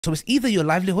So it's either your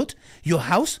livelihood, your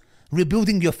house,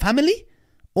 rebuilding your family,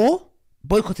 or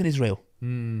boycotting Israel.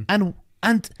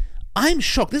 And I'm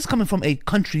shocked. This is coming from a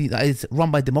country that is run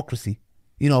by democracy,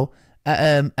 you know,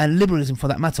 and liberalism for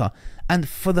that matter. And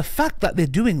for the fact that they're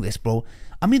doing this, bro,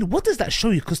 I mean, what does that show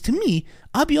you? Because to me,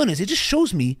 I'll be honest, it just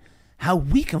shows me how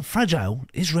weak and fragile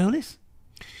Israel is.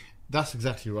 That's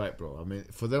exactly right, bro. I mean,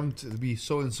 for them to be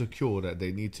so insecure that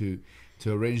they need to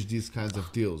arrange these kinds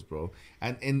of deals, bro.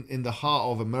 And in the heart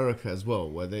of America as well,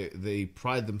 where they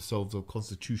pride themselves on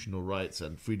constitutional rights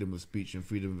and freedom of speech and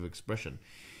freedom of expression.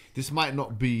 This might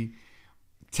not be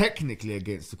technically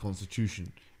against the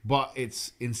Constitution, but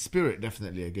it's in spirit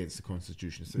definitely against the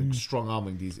Constitution. So strong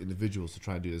arming these individuals to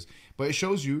try and do this. But it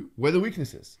shows you where the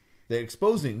weakness is. They're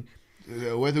exposing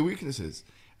where the weakness is.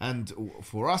 And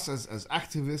for us as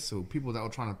activists or people that are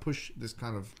trying to push this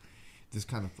kind of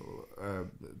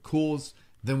cause,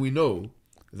 then we know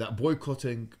that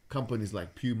boycotting companies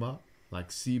like Puma,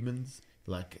 like Siemens,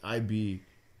 like IBS,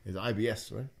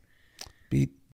 right?